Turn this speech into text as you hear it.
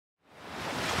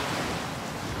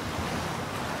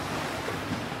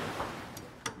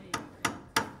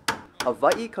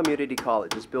Hawaii Community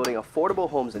College is building affordable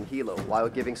homes in Hilo while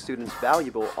giving students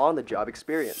valuable on-the-job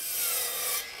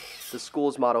experience. The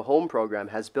school's model home program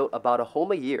has built about a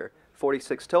home a year,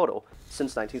 46 total,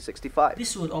 since 1965.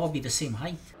 This would all be the same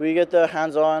height. We get the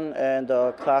hands-on and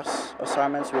the class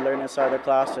assignments we learn inside the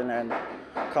class and then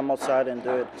come outside and do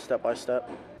it step by step.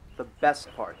 The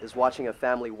best part is watching a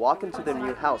family walk into their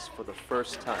new house for the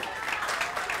first time.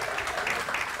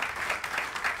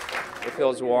 It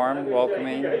feels warm,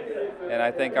 welcoming, and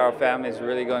I think our family is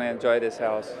really going to enjoy this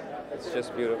house. It's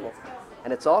just beautiful.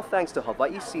 And it's all thanks to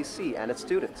Hawaii CC and its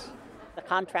students. The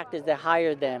contractors that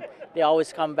hire them, they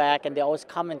always come back and they always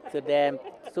comment to them,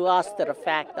 to us, to the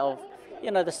fact of,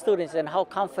 the students and how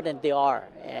confident they are.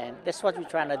 And that's what we're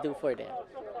trying to do for them.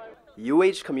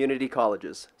 UH Community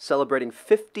Colleges, celebrating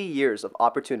 50 years of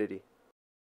opportunity.